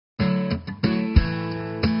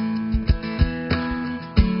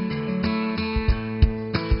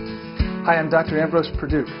Hi, I'm Dr. Ambrose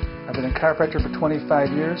Perduk. I've been a chiropractor for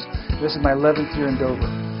 25 years. This is my 11th year in Dover.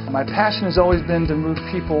 My passion has always been to move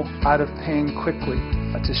people out of pain quickly,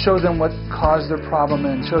 to show them what caused their problem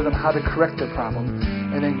and show them how to correct their problem,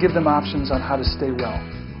 and then give them options on how to stay well.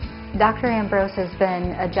 Dr. Ambrose has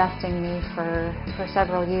been adjusting me for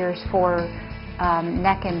several years for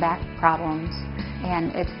neck and back problems,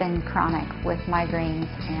 and it's been chronic with migraines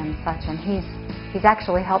and such, and he's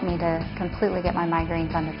actually helped me to completely get my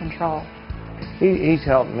migraines under control. He's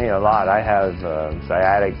helped me a lot. I have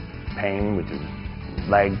sciatic pain, which is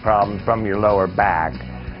leg problems from your lower back,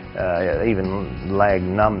 even leg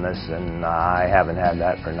numbness, and I haven't had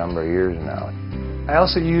that for a number of years now. I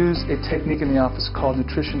also use a technique in the office called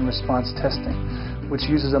nutrition response testing, which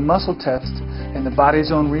uses a muscle test and the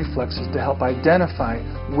body's own reflexes to help identify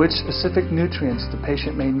which specific nutrients the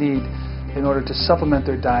patient may need in order to supplement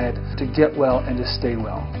their diet to get well and to stay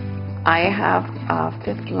well. I have a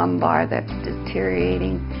fifth lumbar that's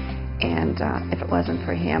deteriorating, and if it wasn't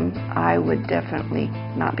for him, I would definitely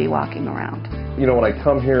not be walking around. You know, when I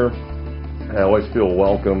come here, I always feel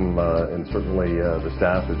welcome, and certainly the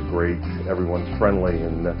staff is great. Everyone's friendly,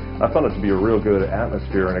 and I found it to be a real good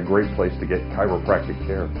atmosphere and a great place to get chiropractic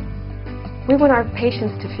care. We want our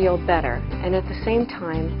patients to feel better and at the same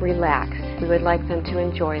time relaxed. We would like them to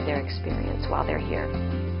enjoy their experience while they're here.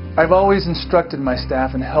 I've always instructed my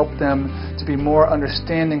staff and helped them to be more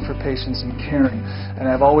understanding for patients and caring, and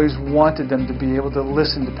I've always wanted them to be able to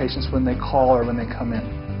listen to patients when they call or when they come in.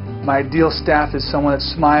 My ideal staff is someone that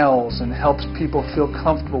smiles and helps people feel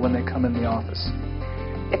comfortable when they come in the office.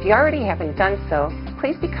 If you already haven't done so,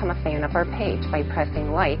 please become a fan of our page by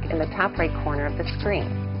pressing like in the top right corner of the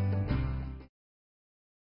screen.